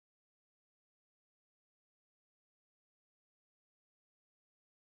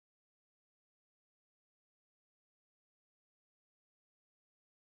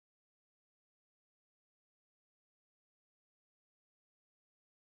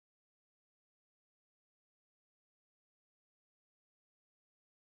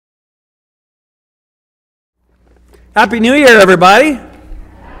Happy New Year, everybody.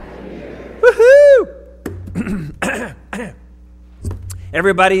 Woohoo!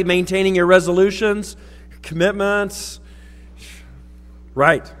 Everybody maintaining your resolutions, commitments.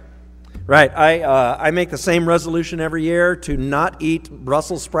 Right. I make the same resolution every year to not eat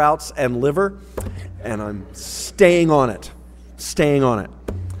Brussels sprouts and liver, and I'm staying on it.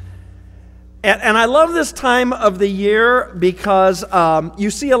 And I love this time of the year because you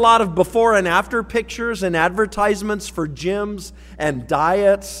see a lot of before and after pictures and advertisements for gyms and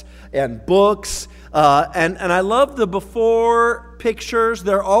diets and books. And I love the before pictures.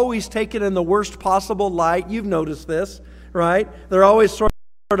 They're always taken in the worst possible light. You've noticed this, right? They're always sort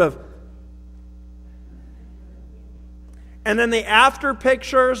of. And then the after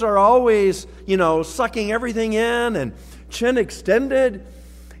pictures are always, sucking everything in and chin extended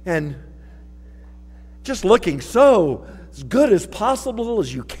and just looking so as good as possible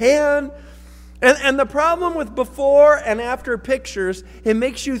as you can. And the problem with before and after pictures, it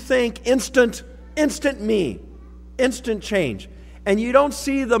makes you think instant me, instant change. And you don't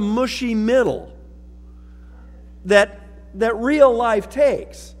see the mushy middle that real life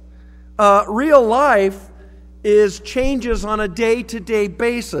takes. Real life is changes on a day-to-day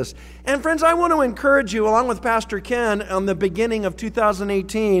basis. And friends, I want to encourage you, along with Pastor Ken, on the beginning of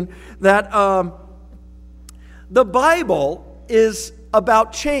 2018, that the Bible is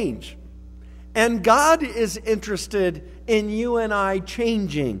about change. And God is interested in you and I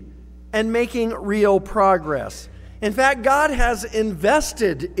changing and making real progress. In fact, God has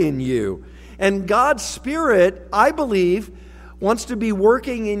invested in you. And God's Spirit, I believe, wants to be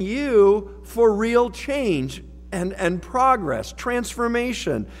working in you for real change and progress,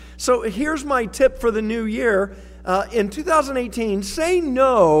 transformation. So here's my tip for the new year. In 2018, say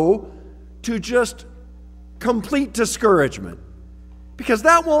no to just complete discouragement, because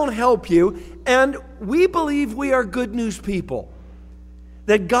that won't help you. And we believe we are good news people,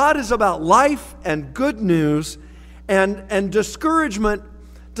 that God is about life and good news, and discouragement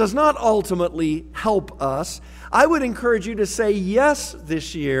does not ultimately help us. I would encourage you to say yes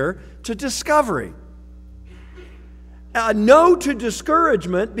this year to discovery. No to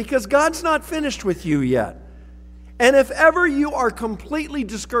discouragement, because God's not finished with you yet. And if ever you are completely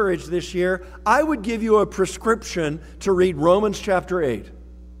discouraged this year, I would give you a prescription to read Romans chapter 8.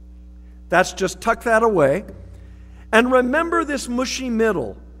 That's just tuck that away. And remember this mushy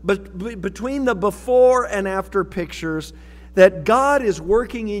middle between the before and after pictures, that God is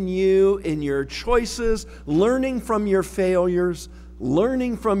working in you, in your choices, learning from your failures,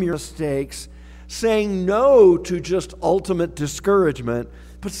 learning from your mistakes, saying no to just ultimate discouragement,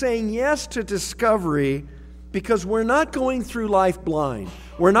 but saying yes to discovery, because we're not going through life blind.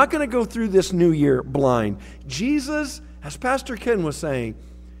 We're not going to go through this new year blind. Jesus, as Pastor Ken was saying,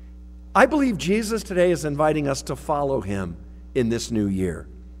 I believe Jesus today is inviting us to follow him in this new year.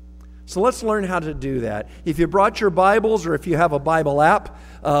 So let's learn how to do that. If you brought your Bibles, or if you have a Bible app,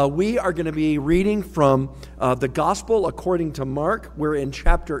 we are going to be reading from the Gospel according to Mark. We're in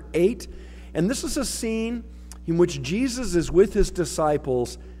chapter 8. And this is a scene in which Jesus is with his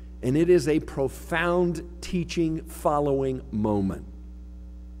disciples, and it is a profound teaching following moment.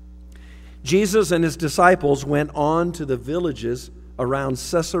 Jesus and his disciples went on to the villages around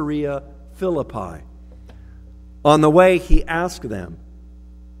Caesarea Philippi. On the way, he asked them,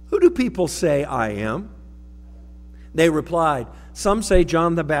 "Who do people say I am?" They replied, "Some say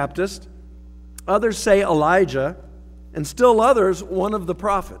John the Baptist, others say Elijah, and still others one of the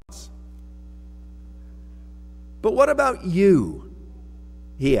prophets." "But what about you?"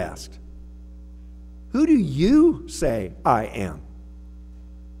 he asked. "Who do you say I am?"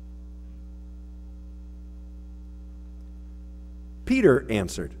 Peter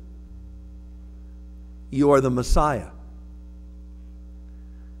answered, "You are the Messiah."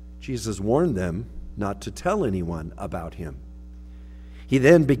 Jesus warned them not to tell anyone about him. He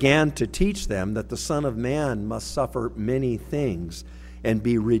then began to teach them that the Son of Man must suffer many things and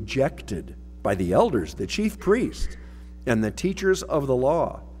be rejected by the elders, the chief priests, and the teachers of the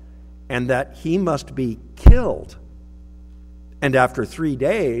law, and that he must be killed, and after 3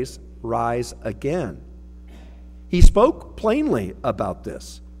 days rise again. He spoke plainly about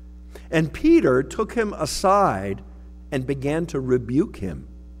this, and Peter took him aside and began to rebuke him.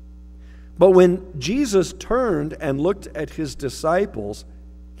 But when Jesus turned and looked at his disciples,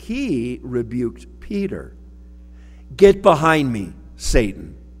 he rebuked Peter. "Get behind me,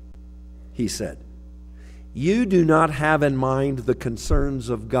 Satan," he said. "You do not have in mind the concerns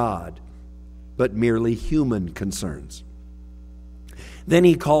of God, but merely human concerns." Then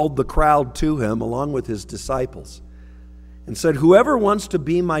he called the crowd to him along with his disciples and said, "Whoever wants to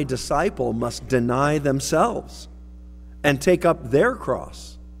be my disciple must deny themselves and take up their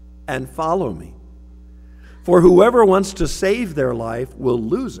cross and follow me. For whoever wants to save their life will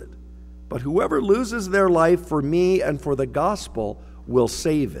lose it, but whoever loses their life for me and for the gospel will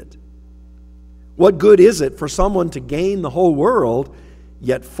save it. What good is it for someone to gain the whole world,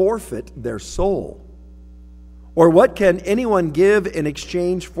 yet forfeit their soul? Or what can anyone give in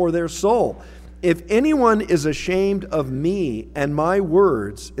exchange for their soul? If anyone is ashamed of me and my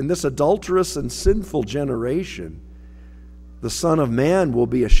words in this adulterous and sinful generation, the Son of Man will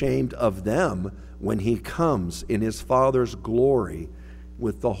be ashamed of them when he comes in his Father's glory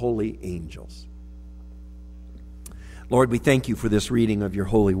with the holy angels. Lord, we thank you for this reading of your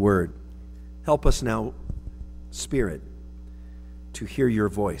holy word. Help us now, Spirit, to hear your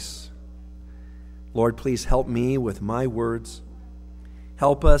voice. Lord, please help me with my words.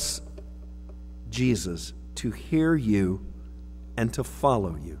 Help us, Jesus, to hear you and to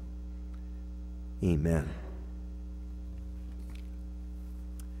follow you. Amen.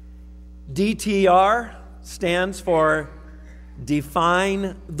 DTR stands for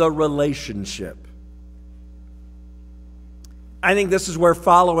Define the Relationship. I think this is where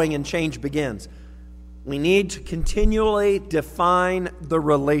following and change begins. We need to continually define the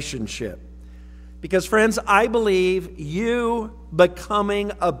relationship. Because, friends, I believe you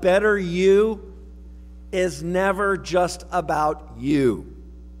becoming a better you is never just about you.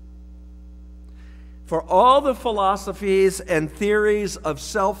 For all the philosophies and theories of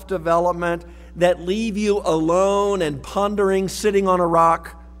self-development that leave you alone and pondering, sitting on a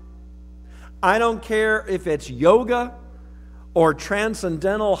rock, I don't care if it's yoga or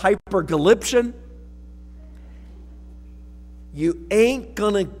transcendental hypergliption, you ain't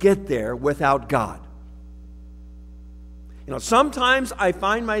gonna get there without God. You know, sometimes I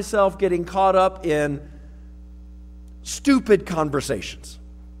find myself getting caught up in stupid conversations.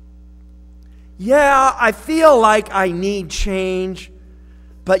 Yeah, I feel like I need change,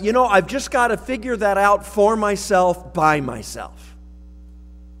 but you know, I've just got to figure that out for myself, by myself.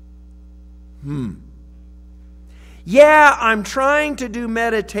 Yeah, I'm trying to do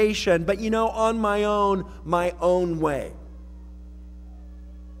meditation, but you know, on my own way.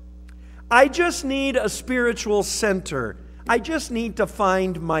 I just need a spiritual center. I just need to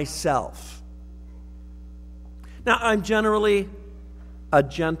find myself. Now, I'm generally a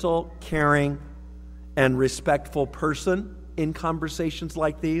gentle, caring, and respectful person in conversations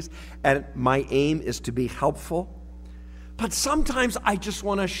like these, and my aim is to be helpful. But sometimes I just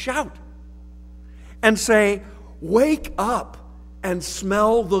want to shout and say, wake up and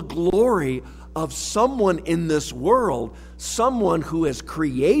smell the glory of someone in this world, someone who has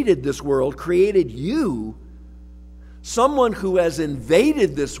created this world, created you, someone who has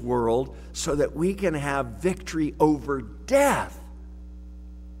invaded this world so that we can have victory over death.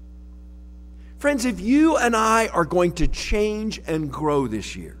 Friends, if you and I are going to change and grow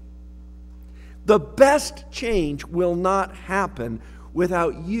this year, the best change will not happen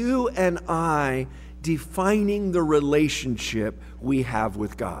without you and I defining the relationship we have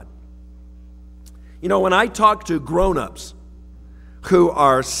with God. You know, when I talk to grown-ups who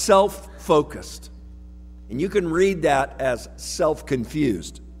are self-focused, and you can read that as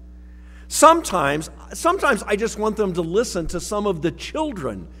self-confused, sometimes I just want them to listen to some of the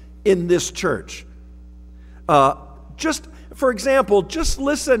children in this church. Just, for example, just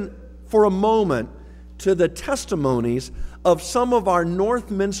listen for a moment to the testimonies of some of our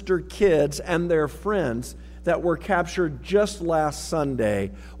Northminster kids and their friends that were captured just last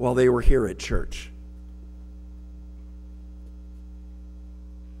Sunday while they were here at church.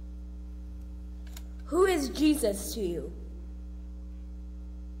 Who is Jesus to you?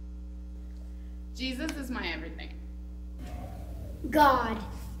 Jesus is my everything. God.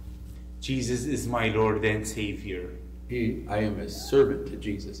 Jesus is my Lord and Savior. I am a servant to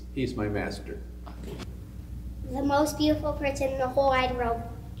Jesus. He's my master. The most beautiful person in the whole wide world.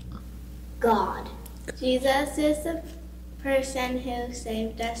 God. Jesus is the person who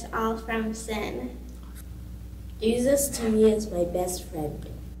saved us all from sin. Jesus to me is my best friend.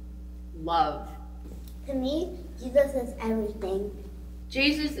 Love. To me, Jesus is everything.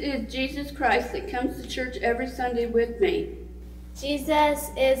 Jesus is Jesus Christ that comes to church every Sunday with me.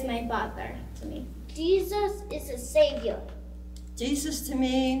 Jesus is my Father to me. Jesus is a Savior. Jesus to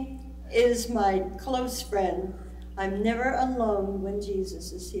me is my close friend. I'm never alone when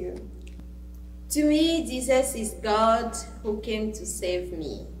Jesus is here. To me, Jesus is God who came to save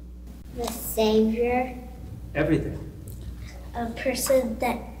me. The Savior. Everything. A person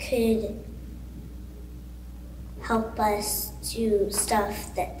that could help us do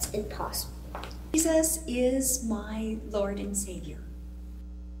stuff that's impossible. Jesus is my Lord and Savior.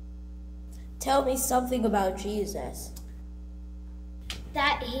 Tell me something about Jesus.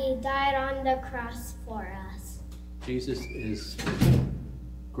 that he died on the cross for us. Jesus is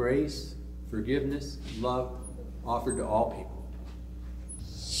grace, forgiveness, love offered to all people.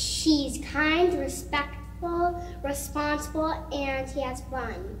 He's kind, respectful, responsible, and he has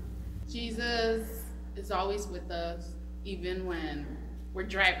fun. Jesus is always with us, even when we're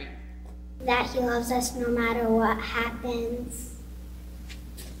driving. That he loves us no matter what happens.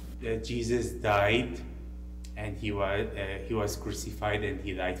 Jesus died, and he was crucified, and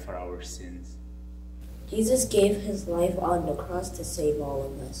he died for our sins. Jesus gave his life on the cross to save all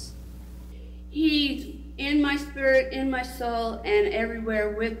of us. He's in my spirit, in my soul, and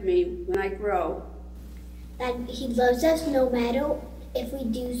everywhere with me when I grow. That he loves us no matter if we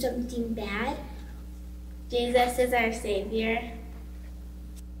do something bad. Jesus is our Savior.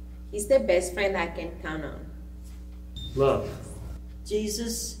 He's the best friend I can count on. Love.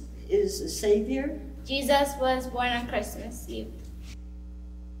 Jesus is a Savior. Jesus was born on Christmas Eve.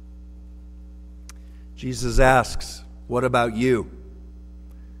 Jesus asks, what about you?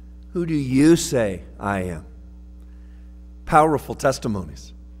 Who do you say I am? Powerful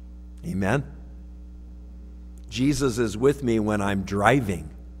testimonies. Amen. Jesus is with me when I'm driving.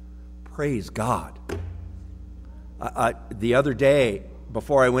 Praise God. The other day,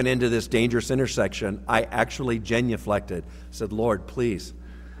 before I went into this dangerous intersection, I actually genuflected. Said, Lord, please.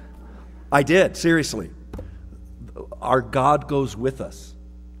 I did, seriously. Our God goes with us,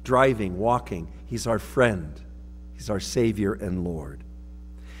 driving, walking. He's our friend. He's our Savior and Lord.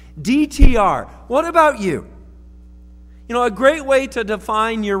 DTR, what about you? You know, a great way to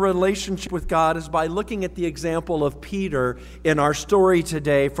define your relationship with God is by looking at the example of Peter in our story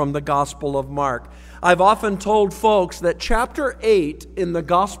today from the Gospel of Mark. I've often told folks that chapter 8 in the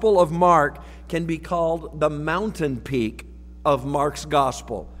Gospel of Mark can be called the mountain peak of Mark's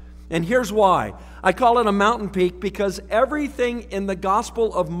Gospel. And here's why. I call it a mountain peak because everything in the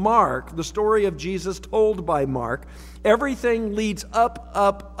Gospel of Mark, the story of Jesus told by Mark, everything leads up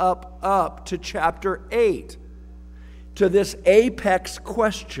to chapter 8, to this apex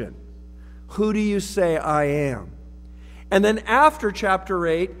question. Who do you say I am? And then after chapter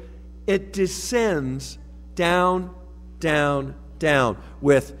 8, it descends down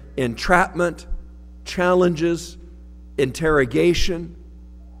with entrapment, challenges, interrogation,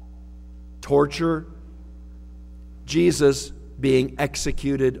 torture, Jesus being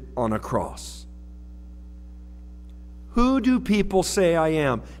executed on a cross. Who do people say I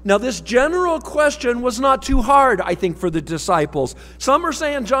am? Now, this general question was not too hard, I think, for the disciples. Some are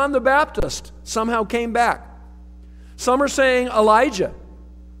saying John the Baptist somehow came back. Some are saying Elijah,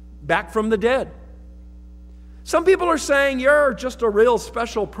 back from the dead. Some people are saying you're just a real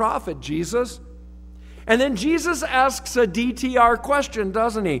special prophet, Jesus. And then Jesus asks a DTR question,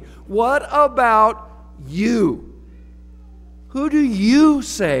 doesn't he? What about you? Who do you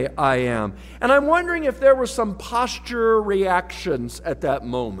say I am? And I'm wondering if there were some posture reactions at that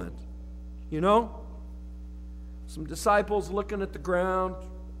moment. You know? Some disciples looking at the ground,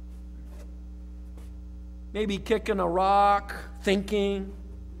 maybe kicking a rock, thinking.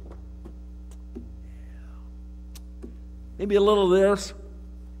 Maybe a little of this.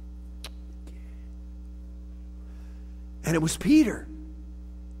 And it was Peter.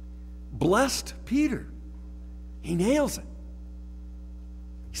 Blessed Peter. He nails it.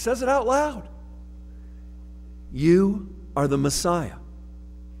 He says it out loud. You are the Messiah.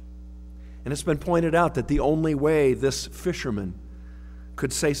 And it's been pointed out that the only way this fisherman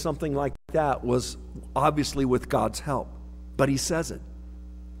could say something like that was obviously with God's help. But he says it.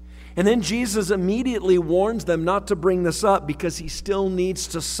 And then Jesus immediately warns them not to bring this up because he still needs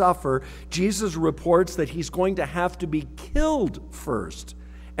to suffer. Jesus reports that he's going to have to be killed first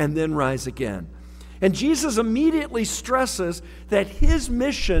and then rise again. And Jesus immediately stresses that his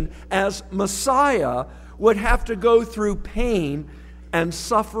mission as Messiah would have to go through pain and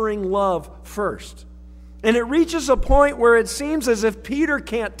suffering love first. And it reaches a point where it seems as if Peter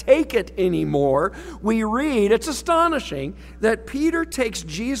can't take it anymore. We read, it's astonishing, that Peter takes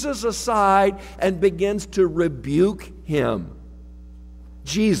Jesus aside and begins to rebuke him.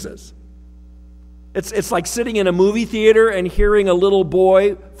 Jesus. It's like sitting in a movie theater and hearing a little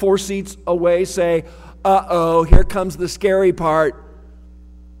boy 4 seats away say, uh-oh, here comes the scary part.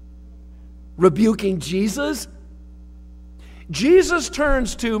 Rebuking Jesus? Jesus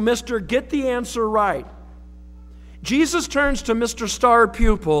turns to Mr. Get the Answer Right. Jesus turns to Mr. Star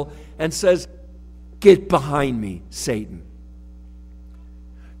Pupil and says, get behind me, Satan.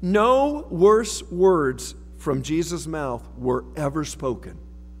 No worse words from Jesus' mouth were ever spoken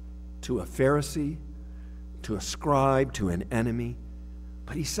to a Pharisee, to a scribe, to an enemy.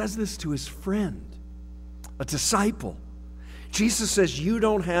 But he says this to his friend, a disciple. Jesus says you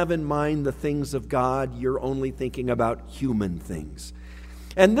don't have in mind the things of God, you're only thinking about human things.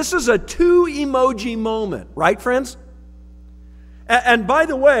 And this is a 2 emoji moment, right, friends? And by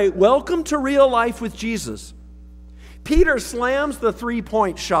the way, welcome to real life with Jesus. Peter slams the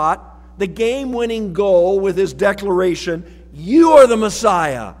 3-point shot, the game-winning goal, with his declaration, "You are the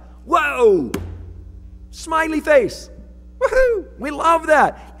Messiah." Whoa! Smiley face. Woohoo! We love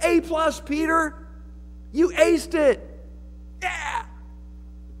that. A+, Peter. You aced it. Yeah!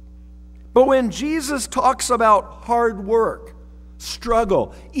 But when Jesus talks about hard work,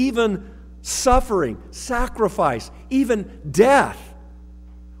 struggle, even suffering, sacrifice, even death,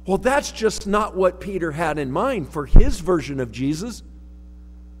 well, that's just not what Peter had in mind for his version of Jesus.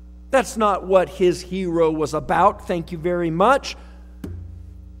 That's not what his hero was about. Thank you very much.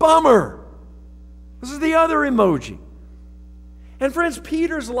 Bummer. This is the other emoji. And friends,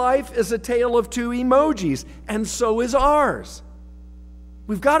 Peter's life is a tale of 2 emojis, and so is ours.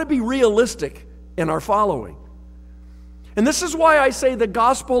 We've got to be realistic in our following. And this is why I say the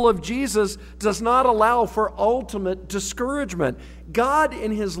gospel of Jesus does not allow for ultimate discouragement. God,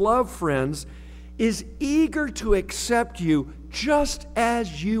 in His love, friends, is eager to accept you just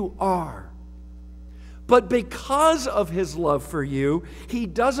as you are. But because of His love for you, He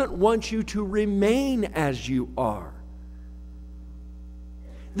doesn't want you to remain as you are.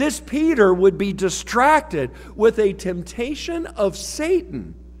 This Peter would be distracted with a temptation of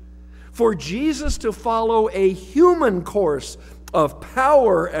Satan for Jesus to follow a human course of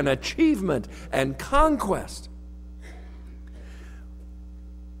power and achievement and conquest.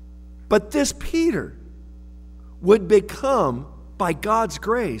 But this Peter would become, by God's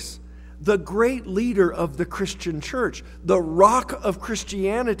grace, the great leader of the Christian church, the rock of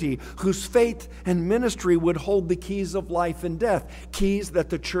Christianity, whose faith and ministry would hold the keys of life and death, keys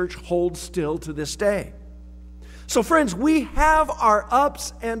that the church holds still to this day. So friends, we have our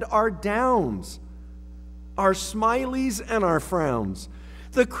ups and our downs, our smileys and our frowns.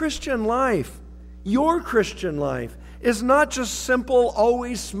 The Christian life, your Christian life, is not just simple,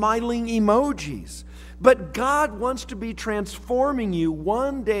 always smiling emojis. But God wants to be transforming you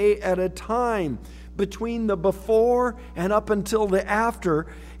one day at a time, between the before and up until the after,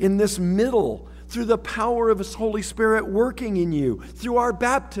 in this middle, through the power of His Holy Spirit working in you, through our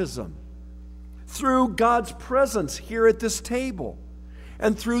baptism, through God's presence here at this table,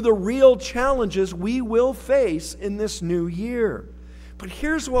 and through the real challenges we will face in this new year. But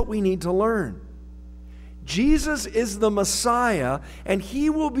here's what we need to learn. Jesus is the Messiah, and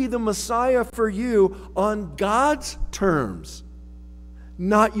He will be the Messiah for you on God's terms,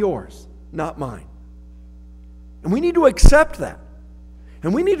 not yours, not mine. And we need to accept that,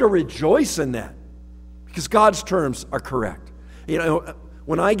 and we need to rejoice in that, because God's terms are correct. You know,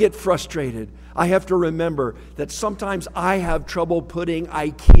 when I get frustrated, I have to remember that sometimes I have trouble putting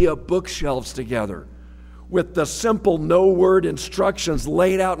IKEA bookshelves together with the simple no-word instructions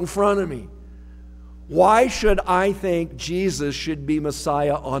laid out in front of me. Why should I think Jesus should be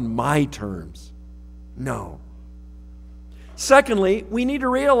Messiah on my terms? No. Secondly, we need to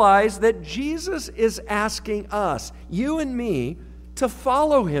realize that Jesus is asking us, you and me, to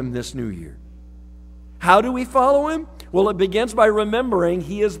follow Him this new year. How do we follow Him? Well, it begins by remembering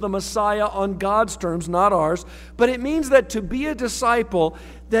He is the Messiah on God's terms, not ours. But it means that to be a disciple,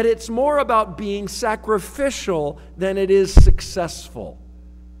 that it's more about being sacrificial than it is successful.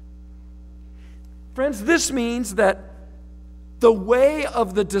 Friends, this means that the way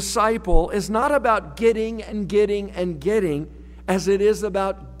of the disciple is not about getting and getting and getting, as it is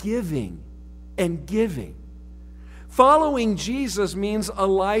about giving and giving. Following Jesus means a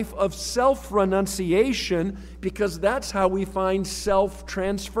life of self-renunciation, because that's how we find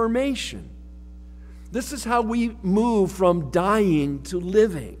self-transformation. This is how we move from dying to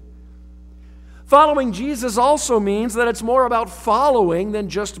living. Following Jesus also means that it's more about following than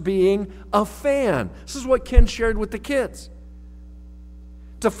just being a fan. This is what Ken shared with the kids.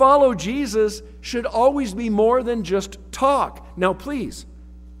 To follow Jesus should always be more than just talk. Now, please,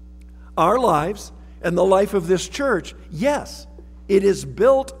 our lives and the life of this church, yes, it is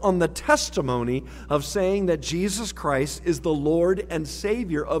built on the testimony of saying that Jesus Christ is the Lord and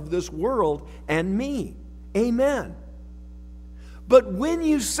Savior of this world and me. Amen. But when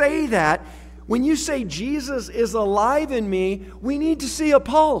you say that, when you say Jesus is alive in me, we need to see a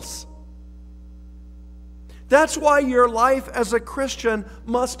pulse. That's why your life as a Christian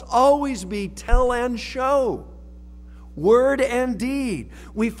must always be tell and show, word and deed.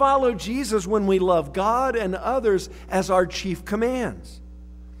 We follow Jesus when we love God and others as our chief commands.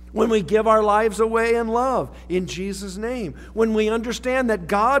 When we give our lives away in love in Jesus' name. When we understand that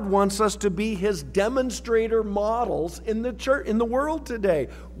God wants us to be His demonstrator models in the church, in the world today.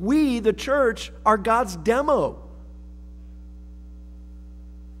 We, the church, are God's demo.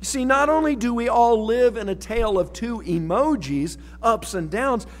 You see, not only do we all live in a tale of two emojis, ups and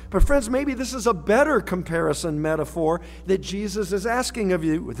downs, but friends, maybe this is a better comparison metaphor that Jesus is asking of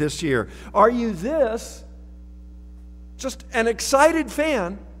you this year. Are you this, just an excited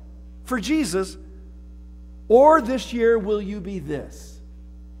fan for Jesus, or this year will you be this?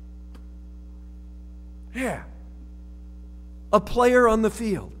 Yeah. A player on the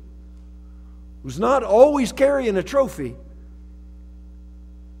field who's not always carrying a trophy.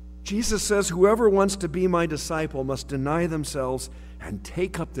 Jesus says, whoever wants to be my disciple must deny themselves and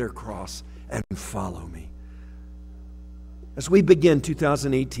take up their cross and follow me. As we begin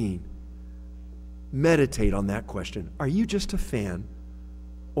 2018, meditate on that question. Are you just a fan,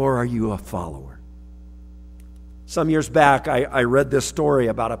 or are you a follower? Some years back, I read this story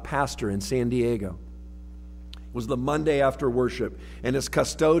about a pastor in San Diego. It was the Monday after worship, and his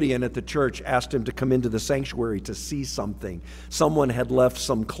custodian at the church asked him to come into the sanctuary to see something. Someone had left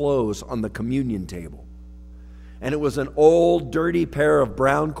some clothes on the communion table. And it was an old, dirty pair of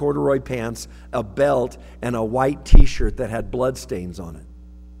brown corduroy pants, a belt, and a white t-shirt that had bloodstains on it.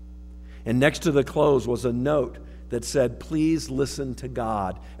 And next to the clothes was a note that said, "Please listen to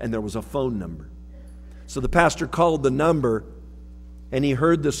God," and there was a phone number. So the pastor called the number, and he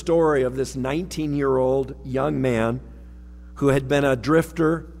heard the story of this 19-year-old young man who had been a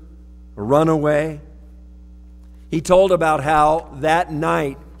drifter, a runaway. He told about how that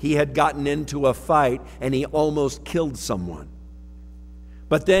night he had gotten into a fight and he almost killed someone.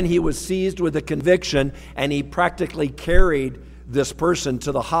 But then he was seized with a conviction, and he practically carried this person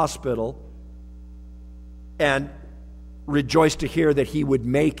to the hospital and rejoiced to hear that he would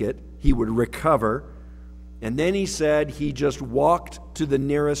make it, he would recover. And then he said he just walked to the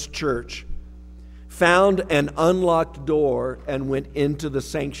nearest church, found an unlocked door, and went into the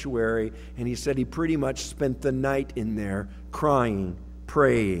sanctuary. And he said he pretty much spent the night in there crying,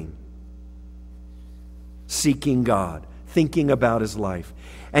 praying, seeking God, thinking about his life.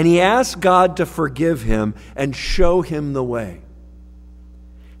 And he asked God to forgive him and show him the way.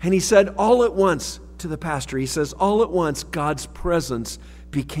 And he said all at once to the pastor, he says, all at once God's presence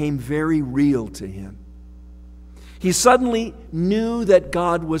became very real to him. He suddenly knew that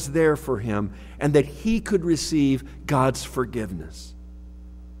God was there for him and that he could receive God's forgiveness.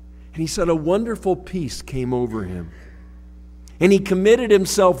 And he said a wonderful peace came over him. And he committed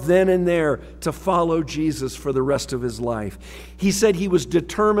himself then and there to follow Jesus for the rest of his life. He said he was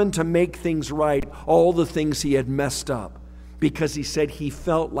determined to make things right, all the things he had messed up, because he said he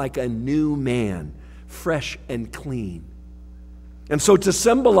felt like a new man, fresh and clean. And so to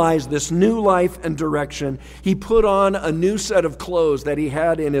symbolize this new life and direction, he put on a new set of clothes that he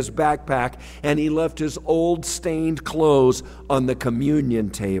had in his backpack, and he left his old stained clothes on the communion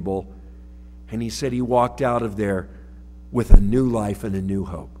table. And he said he walked out of there with a new life and a new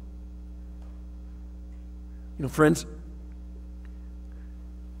hope. You know, friends,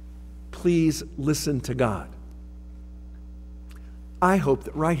 please listen to God. I hope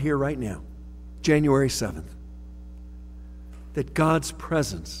that right here, right now, January 7th, that God's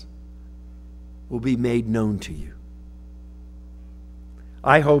presence will be made known to you.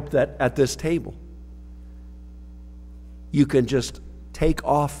 I hope that at this table, you can just take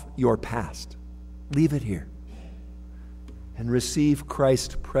off your past, leave it here, and receive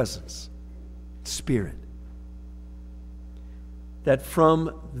Christ's presence, Spirit. That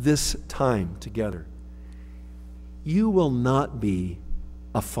from this time together, you will not be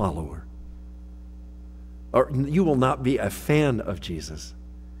a follower, or you will not be a fan of Jesus.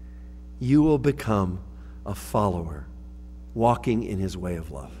 You will become a follower, walking in his way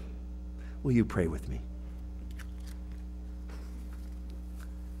of love. Will you pray with me?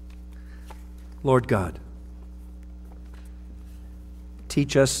 Lord God,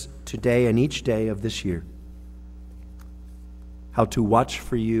 teach us today and each day of this year how to watch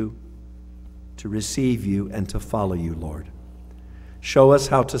for you, to receive you, and to follow you, Lord. Show us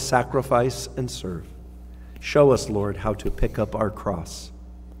how to sacrifice and serve. Show us, Lord, how to pick up our cross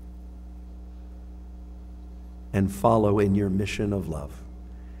and follow in your mission of love.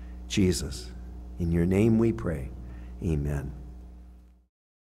 Jesus, in your name we pray. Amen.